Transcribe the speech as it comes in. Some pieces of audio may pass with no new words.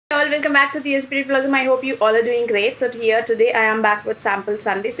welcome back to the Spirit Blossom. I hope you all are doing great. So here today I am back with Sample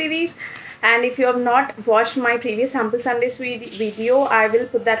Sunday series, and if you have not watched my previous Sample Sundays video, I will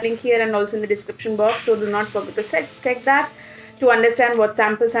put that link here and also in the description box. So do not forget to check that to understand what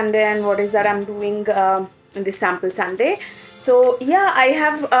Sample Sunday and what is that I'm doing in this Sample Sunday. So yeah, I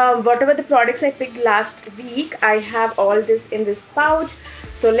have whatever the products I picked last week, I have all this in this pouch.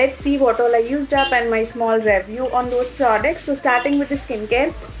 So let's see what all I used up and my small review on those products. So starting with the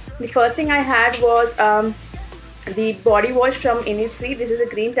skincare, the first thing I had was the body wash from Innisfree. This is a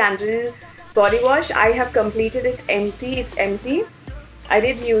green tangerine body wash. I have completed it empty. It's empty. I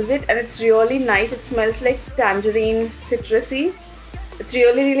did use it and it's really nice. It smells like tangerine citrusy. It's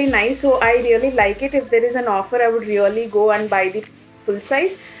really nice. So I really like it. If there is an offer, I would really go and buy the full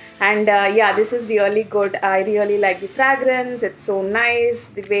size. And yeah, this is really good. I really like the fragrance. It's so nice.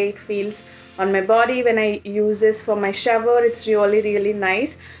 The way it feels on my body when I use this for my shower, it's really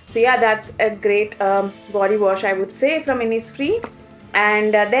nice. So yeah, that's a great body wash, I would say, from Innisfree.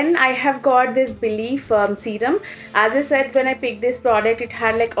 And then I have got this Belief serum. As I said, when I picked this product, it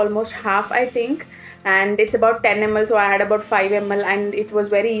had like almost half, I think, and it's about 10 ml, so I had about 5 ml, and it was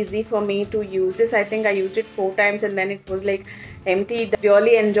very easy for me to use this. I think I used it 4 times and then it was like empty.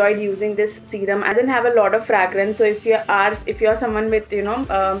 Really enjoyed using this serum. It doesn't have a lot of fragrance, so if you're someone with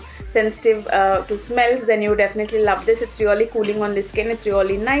sensitive to smells, then you definitely love this. It's really cooling on the skin. It's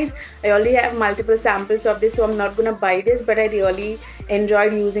really nice. I already have multiple samples of this, so I'm not gonna buy this, but I really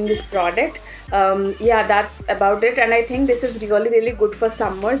enjoyed using this product. Yeah, that's about it. And I think this is really good for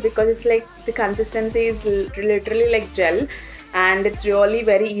summer because it's like the consistency is literally like gel, and it's really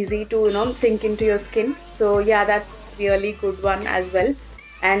very easy to sink into your skin. So yeah, that's really good one as well.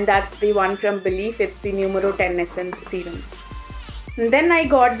 And that's the one from Belief. It's the numero 10 essence serum. And then I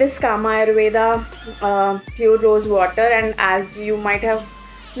got this Kama Ayurveda pure rose water, and as you might have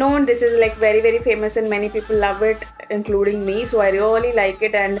known, this is like very famous and many people love it, including me. So I really like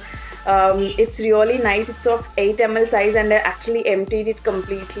it, and it's really nice. It's of 8 ml size, and I actually emptied it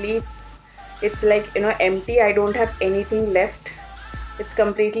completely. It's like empty. I don't have anything left. It's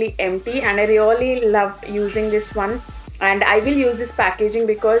completely empty, and I really love using this one. And I will use this packaging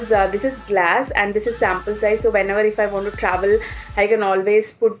because this is glass and this is sample size, so whenever if I want to travel, I can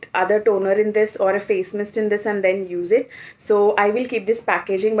always put other toner in this or a face mist in this and then use it. So I will keep this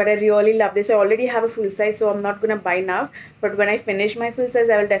packaging, but I really love this. I already have a full size, so I'm not gonna buy now, but when I finish my full size,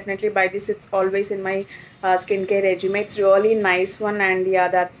 I will definitely buy this. It's always in my skincare regimen. It's really nice one. And yeah,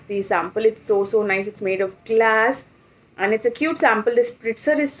 that's the sample. It's so nice. It's made of glass and it's a cute sample. The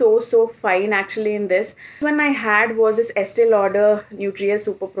spritzer is so fine actually in this. One I had was this Estee Lauder Nutria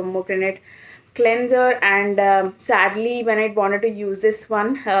Super Pomegranate cleanser, and sadly when I wanted to use this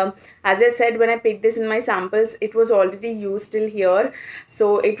one, as I said, when I picked this in my samples, it was already used till here,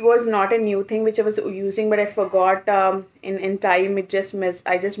 so it was not a new thing which I was using, but I forgot in time.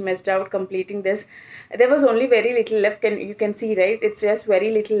 I just missed out completing this. There was only very little left, and you can see, right, it's just very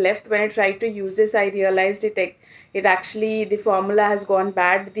little left. When I tried to use this, I realized it actually, the formula has gone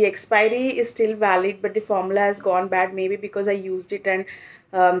bad. The expiry is still valid, but the formula has gone bad, maybe because I used it and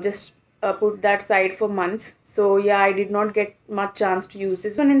just put that side for months. So yeah, I did not get much chance to use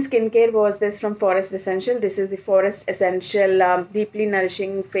this one. In skincare was this from Forest Essential. This is the Forest Essential Deeply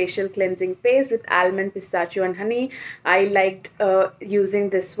Nourishing Facial Cleansing Paste with almond, pistachio and honey. I liked using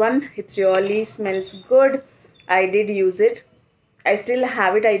this one. It really smells good. I did use it. I still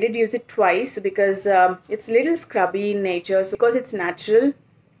have it. I did use it twice because it's a little scrubby in nature. So because it's natural,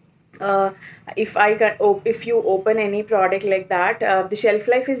 if you open any product like that, the shelf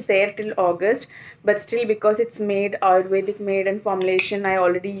life is there till August, but still because it's made Ayurvedic made and formulation, I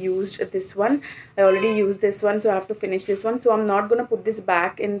already used this one. So I have to finish this one. So I'm not gonna put this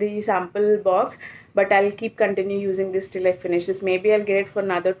back in the sample box, but I'll continue using this till I finish this. Maybe I'll get it for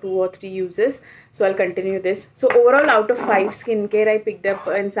another 2 or 3 uses, so I'll continue this. So overall, out of 5 skincare I picked up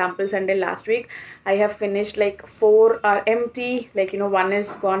in Sample Sunday last week, I have finished like 4 are empty, like 1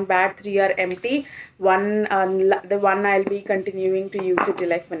 is gone bad, 3 are empty. The one I'll be continuing to use it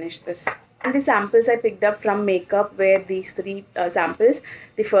till I finish this. And the samples I picked up from makeup were these 3 samples.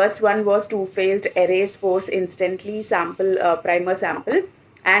 The first one was Too Faced Erase Pores Instantly sample primer sample,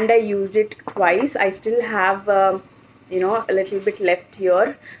 and I used it twice. I still have a little bit left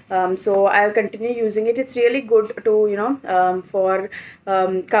here, so I'll continue using it. It's really good to for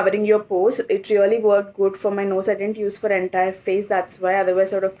covering your pores. It really worked good for my nose. I didn't use for entire face, that's why,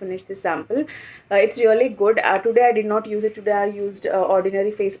 otherwise I would have finished this sample. It's really good. Today I did not use it. Today I used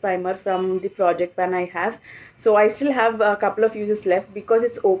ordinary face primer from the project pan I have. So I still have a couple of uses left because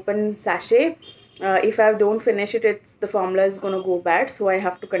it's open sachet. if I don't finish it, it's the formula is going to go bad, so I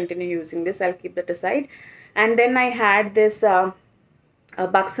have to continue using this. I'll keep that aside. And then I had this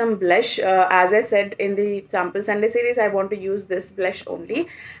buxom blush. As I said in the Sample Sunday series, I want to use this blush only,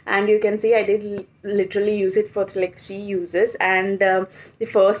 and you can see I did literally use it for like 3 uses. And the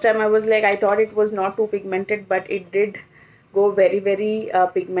first time I was like, I thought it was not too pigmented, but it did go very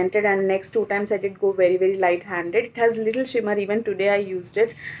pigmented, and next 2 times I did go very light handed. It has little shimmer. Even today I used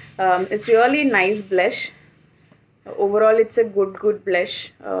it. It's really nice blush. Overall it's a good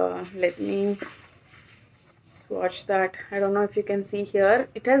blush. Let me swatch that. I don't know if you can see here,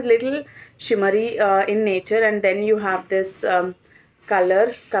 it has little shimmery in nature, and then you have this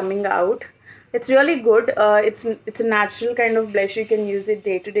color coming out. It's really good. It's a natural kind of blush. You can use it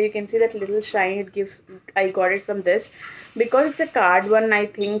day to day. You can see that little shine it gives. I got it from this because it's a card one. I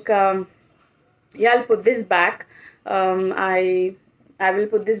think yeah, I'll put this back. I will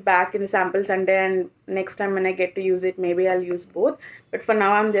put this back in the Sample Sunday, and next time when I get to use it, maybe I'll use both. But for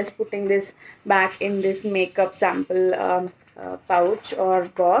now, I'm just putting this back in this makeup sample pouch or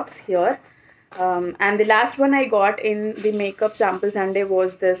box here. And the last one I got in the makeup Sample Sunday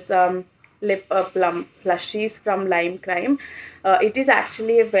was this lip plum plushies from Lime Crime. It is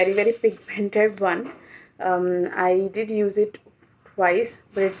actually a very pigmented one. I did use it twice,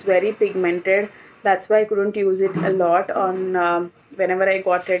 but it's very pigmented. That's why I couldn't use it a lot on whenever I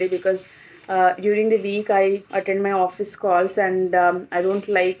got ready, because during the week I attend my office calls, and I don't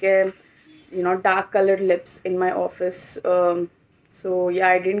like dark colored lips in my office. So yeah,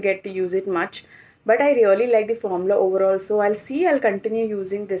 I didn't get to use it much, but I really like the formula overall, so I'll continue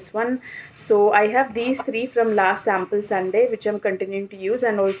using this one. So I have these 3 from last Sample Sunday which I'm continuing to use,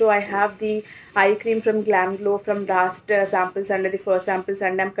 and also I have the eye cream from Glam Glow from last Sample Sunday, the first Sample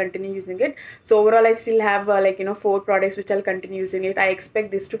Sunday. I'm continuing using it. So overall I still have 4 products which I'll continue using it. I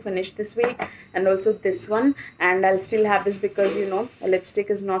expect this to finish this week, and also this one, and I'll still have this because a lipstick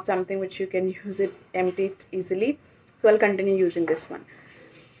is not something which you can use it empty it easily. So I'll continue using this one.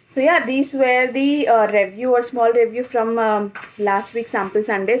 So yeah, these were the review or small review from last week's Sample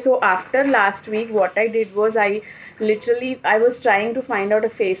Sunday. So after last week, what I did was I was trying to find out a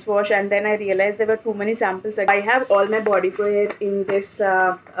face wash, and then I realized there were too many samples. I have all my body care in this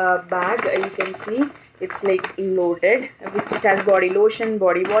bag. You can see it's like loaded. It has body lotion,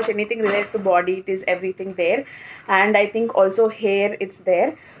 body wash, anything related to body, it is everything there. And I think also hair, it's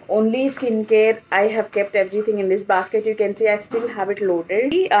there. Only skincare, I have kept everything in this basket. You can see I still have it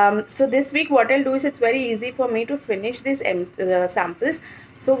loaded. So this week what I'll do is, it's very easy for me to finish these samples.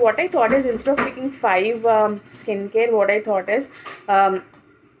 So what I thought is, instead of picking 5 skincare, what I thought is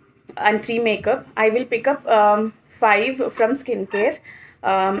and 3 makeup, I will pick up 5 from skincare,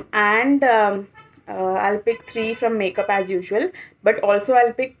 and I'll pick 3 from makeup as usual, but also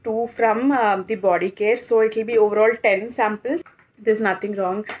I'll pick 2 from the body care. So it will be overall 10 samples. There's nothing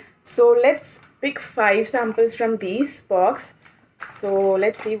wrong. So let's pick 5 samples from these box. So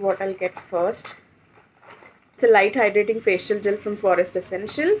let's see what I'll get first. It's a light hydrating facial gel from Forest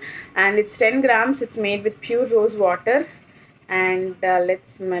Essential, and it's 10 grams. It's made with pure rose water, and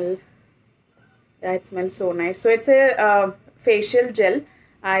let's smell. Yeah, it smells so nice. So it's a facial gel.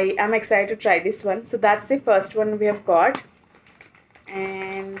 I am excited to try this one. So that's the first one we have got,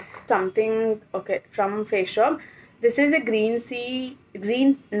 and something from Face Shop. This is a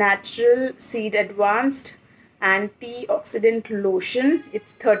green natural seed advanced antioxidant lotion.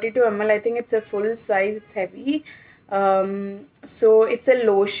 It's 32 ml. I think it's a full size. It's heavy. So it's a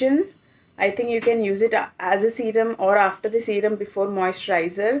lotion. I think you can use it as a serum or after the serum before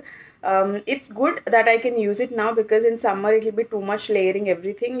moisturizer. It's good that I can use it now, because in summer it will be too much layering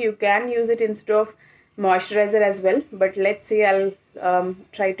everything. You can use it instead of moisturizer as well, but let's see. I'll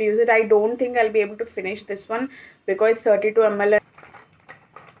try to use it. I don't think I'll be able to finish this one because 32 ml.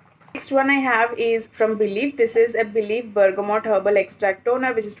 Next one I have is from Believe. This is a Believe Bergamot Herbal Extract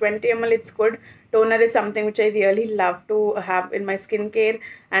Toner, which is 20 ml. It's good. Toner is something which I really love to have in my skincare,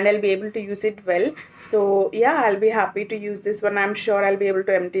 and I'll be able to use it well. So yeah, I'll be happy to use this one. I'm sure I'll be able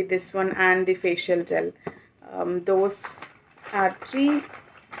to empty this one and the facial gel. Those are 3.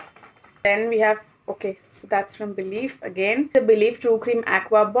 Then we have, so that's from Believe again. The Believe True Cream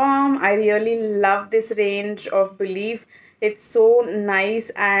Aqua Bomb. I really love this range of Believe. It's so nice,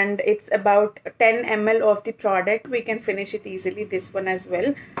 and it's about 10 ml of the product. We can finish it easily, this one as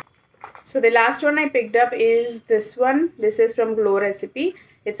well. So the last one I picked up is this one. This is from Glow Recipe.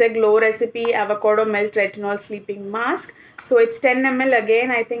 It's a Glow Recipe Avocado Melt Retinol Sleeping Mask. So it's 10 ml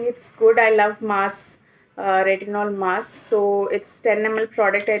again. I think it's good. I love masks, retinol mask. So it's 10 ml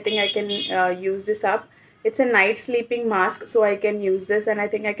product. I think I can use this up. It's a night sleeping mask, so I can use this, and I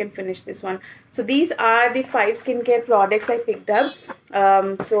think I can finish this one. So these are the 5 skincare products I picked up.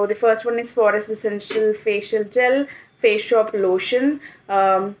 So the first one is Forest Essential Facial Gel, Face Shop Lotion,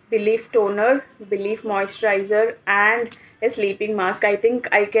 Belief Toner, Belief Moisturizer, and a sleeping mask. I think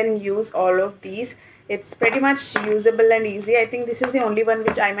I can use all of these. It's pretty much usable and easy. I think this is the only one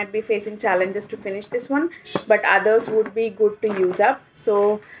which I might be facing challenges to finish this one, but others would be good to use up.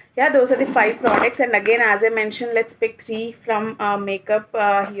 So yeah, those are the 5 products, and again, as I mentioned, let's pick 3 from makeup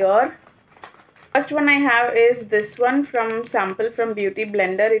here. First one I have is this one from from Beauty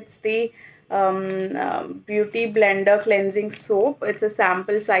Blender. It's the Beauty Blender cleansing soap. It's a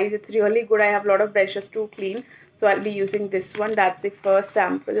sample size. It's really good. I have a lot of brushes to clean, so I'll be using this one. That's the first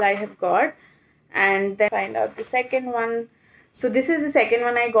sample I have got, and then find out the second one. So this is the second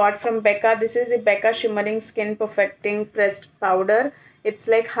one I got from Becca. This is the Becca Shimmering Skin Perfecting Pressed Powder. It's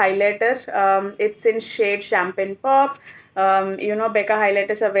like highlighter. It's in shade Champagne Pop. You know, Becca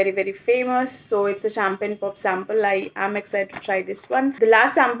highlighters are very famous, so it's a Champagne Pop sample. I am excited to try this one. The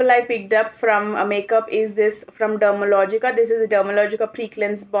last sample I picked up from makeup is this from Dermalogica. This is the Dermalogica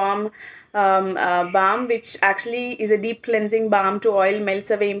Pre-Cleanse Balm, which actually is a deep cleansing balm to oil,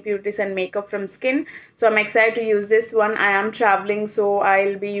 melts away impurities and makeup from skin. So I'm excited to use this one. I am traveling, so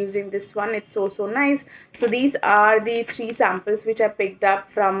I'll be using this one. It's so nice. So these are the 3 samples which I picked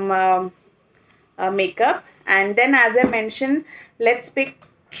up from makeup. And then, as I mentioned, let's pick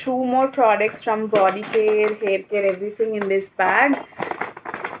 2 more products from body care, hair care, everything in this bag.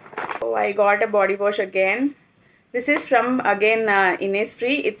 So I got a body wash again. This is from again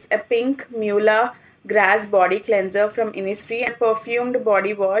Innisfree. It's a pink Mula grass body cleanser from Innisfree, and perfumed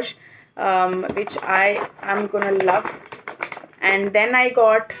body wash, which I am gonna love. And then I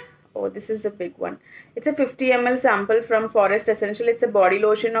got, oh, this is a big one. It's a 50 ml sample from Forest Essential. It's a body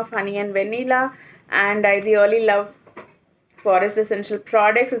lotion of honey and vanilla, and I really love Forest Essential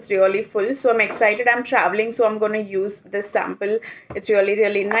products. It's really full, so I'm excited. I'm traveling, so I'm going to use this sample. It's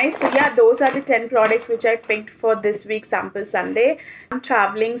really nice. So yeah, those are the 10 products which I picked for this week's Sample Sunday. I'm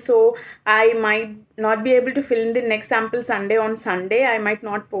traveling, so I might not be able to film the next Sample Sunday on Sunday. I might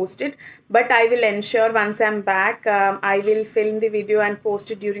not post it, but I will ensure once I'm back, I will film the video and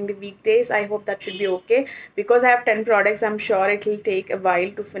post it during the weekdays. I hope that should be okay, because I have 10 products. I'm sure it will take a while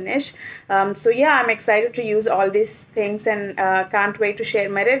to finish. So yeah, I'm excited to use all these things, and can't wait to share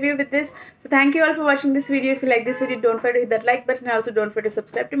my review with this. So thank you all for watching this video. If you like this video, don't forget to hit that like button, and also don't forget to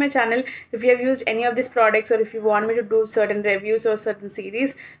subscribe to my channel. If you have used any of these products, or if you want me to do certain reviews or certain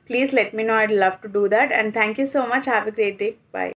series, please let me know. I'd love to do that. And thank you so much. Have a great day. Bye.